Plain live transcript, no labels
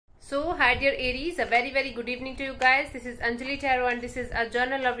So, hi dear Aries, a very good evening to you guys. This is Anjali Tarot and this is a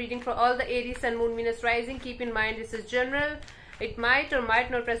general love reading for all the Aries, Sun, Moon, Venus, Rising. Keep in mind this is general. It might or might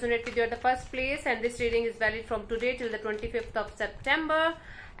not resonate with you at the first place, and this reading is valid from today till the 25th of September.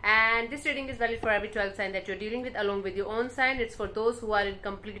 And this reading is valid for every 12 sign that you're dealing with along with your own sign. It's for those who are in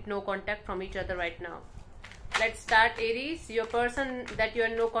complete no contact from each other right now. Let's start, Aries. Your person that you're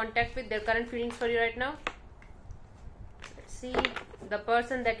in no contact with, their current feelings for you right now. Let's see. The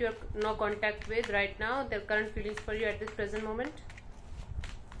person that you're no contact with right now, their current feelings for you at this present moment.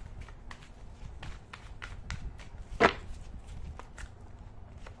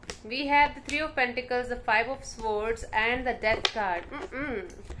 We have the Three of Pentacles, the Five of Swords, and the Death card.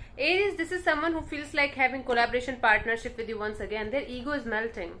 Aries, this is someone who feels like having collaboration, partnership with you once again. Their ego is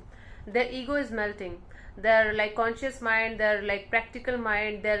melting. Their ego is melting. Their like conscious mind, their like practical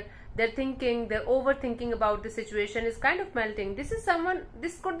mind, their thinking, their overthinking about the situation is kind of melting. This is someone,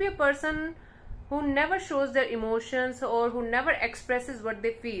 this could be a person who never shows their emotions or who never expresses what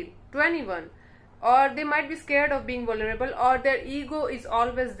they feel to anyone. Or they might be scared of being vulnerable, or their ego is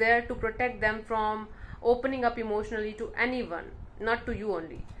always there to protect them from opening up emotionally to anyone, not to you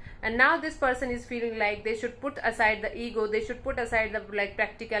only. And now this person is feeling like they should put aside the ego, they should put aside the like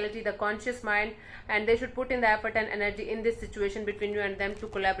practicality, the conscious mind, and they should put in the effort and energy in this situation between you and them to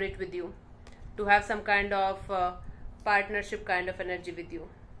collaborate with you, to have some kind of partnership kind of energy with you.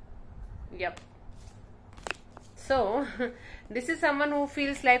 Yep. So this is someone who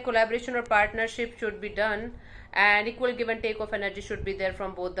feels like collaboration or partnership should be done, and equal give and take of energy should be there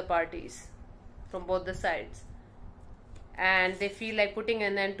from both the parties, from both the sides. And they feel like putting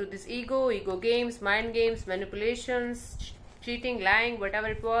an end to this ego games, mind games, manipulations, cheating, lying, whatever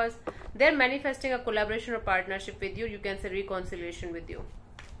it was. They're manifesting a collaboration or partnership with you. You can say reconciliation with you.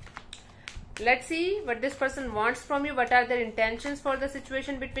 Let's see what this person wants from you. What are their intentions for the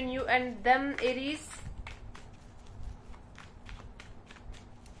situation between you and them, Aries?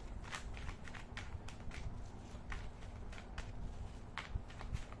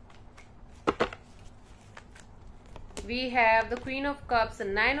 We have the Queen of Cups, the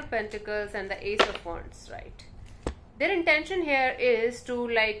Nine of Pentacles, and the Ace of Wands, right? Their intention here is to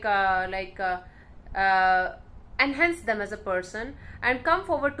enhance them as a person and come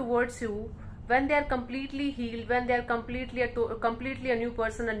forward towards you when they are completely healed, when they are completely a new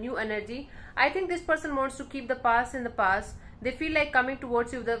person, a new energy. I think this person wants to keep the past in the past. They feel like coming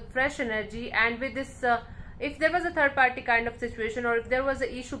towards you with a fresh energy, and with this if there was a third party kind of situation, or if there was an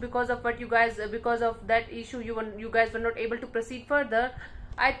issue because of what you guys, because of that issue you guys were not able to proceed further,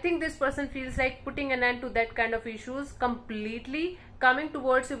 I think this person feels like putting an end to that kind of issues completely, coming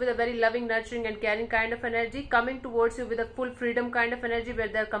towards you with a very loving, nurturing and caring kind of energy, coming towards you with a full freedom kind of energy where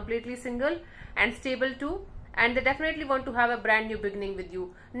they're completely single and stable too, and they definitely want to have a brand new beginning with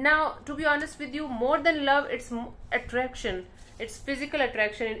you. Now, to be honest with you, more than love, it's attraction. It's physical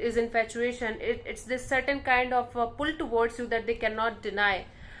attraction, it is infatuation, it's this certain kind of pull towards you that they cannot deny,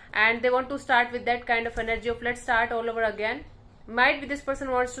 and they want to start with that kind of energy of let's start all over again. Might be this person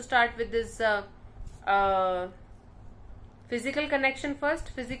wants to start with this physical connection first,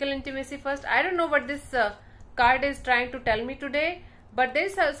 physical intimacy first. I don't know what this card is trying to tell me today, but there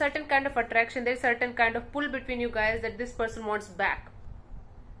is a certain kind of attraction, there is a certain kind of pull between you guys that this person wants back.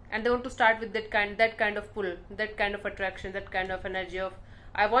 And they want to start with that kind of pull, that kind of attraction, that kind of energy of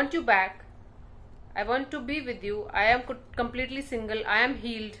I want you back, I want to be with you, I am completely single, I am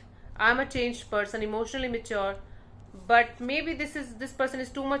healed, I am a changed person, emotionally mature, but maybe this person is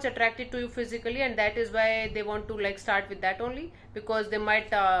too much attracted to you physically, and that is why they want to like start with that only, because they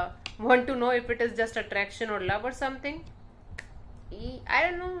might want to know if it is just attraction or love or something.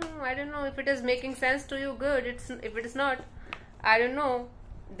 I don't know if it is making sense to you. Good. If it is not, I don't know.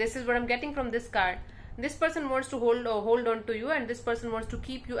 This is what I'm getting from this card. This person wants to hold on to you, and this person wants to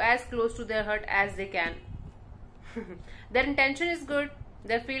keep you as close to their heart as they can. Their intention is good,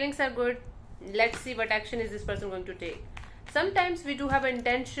 their feelings are good. Let's see what action is this person going to take. Sometimes we do have an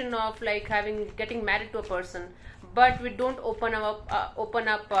intention of like getting married to a person, but we don't open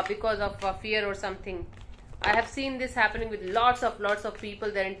up because of fear or something. I have seen this happening with lots of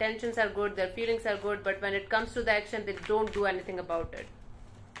people. Their intentions are good, their feelings are good, but when it comes to the action, they don't do anything about it.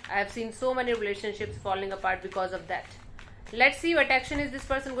 I have seen so many relationships falling apart because of that. Let's see what action is this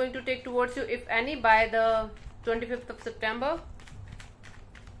person going to take towards you, if any, by the 25th of September.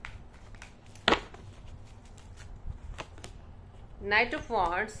 Knight of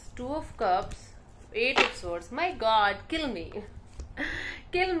Wands, Two of Cups, Eight of Swords. My God, kill me.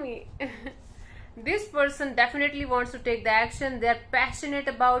 Kill me. This person definitely wants to take the action. They are passionate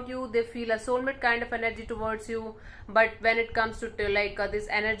about you. They feel a soulmate kind of energy towards you. But when it comes to this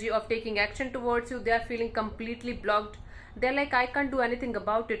energy of taking action towards you, they are feeling completely blocked. They're like, I can't do anything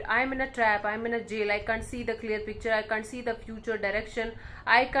about it. I'm in a trap. I'm in a jail. I can't see the clear picture. I can't see the future direction.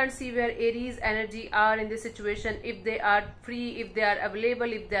 I can't see where Aries energy are in this situation. If they are free, if they are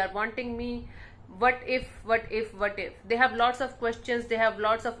available, if they are wanting me. What if? They have lots of questions. They have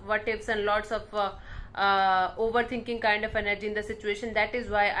lots of what ifs and lots of overthinking kind of energy in the situation. That is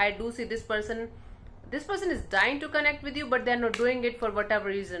why I do see this person. This person is dying to connect with you, but they're not doing it for whatever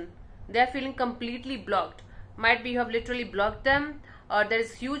reason. They're feeling completely blocked. Might be you have literally blocked them, or there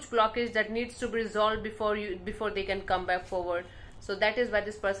is huge blockage that needs to be resolved before they can come back forward. So that is why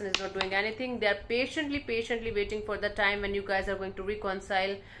this person is not doing anything. They are patiently waiting for the time when you guys are going to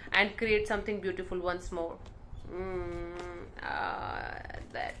reconcile and create something beautiful once more.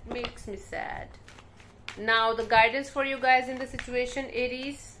 That makes me sad. Now the guidance for you guys in the situation,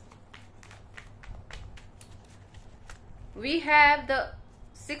 Aries. We have the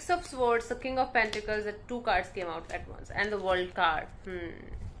Six of Swords, the King of Pentacles. The two cards came out at once, and the World card.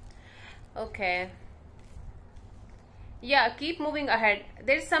 Okay. Yeah, keep moving ahead.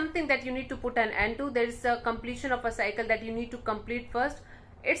 There is something that you need to put an end to. There is a completion of a cycle that you need to complete first.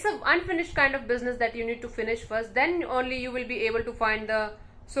 It's an unfinished kind of business that you need to finish first. Then only you will be able to find the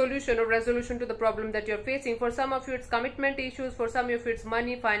solution or resolution to the problem that you're facing. For some of you, it's commitment issues. For some of you, it's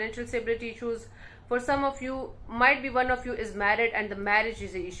money, financial stability issues. For some of you, might be one of you is married and the marriage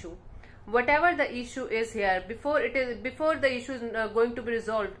is the issue. Whatever the issue is here, before the issue is going to be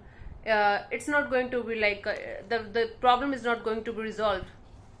resolved, it's not going to be the problem is not going to be resolved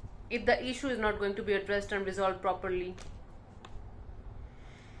if the issue is not going to be addressed and resolved properly.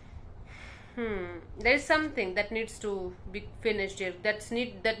 There is something that needs to be finished here,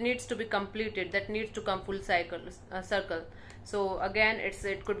 that needs to be completed, that needs to come full circle. So again,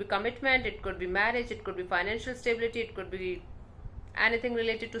 it could be commitment, it could be marriage, it could be financial stability, it could be anything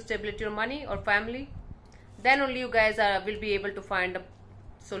related to stability or money or family. Then only you guys will be able to find a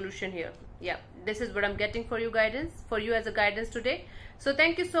solution here. Yeah, this is what I'm getting for you as a guidance today. So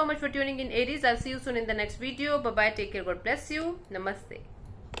thank you so much for tuning in, Aries. I'll see you soon in the next video. Bye bye, take care, God bless you, namaste.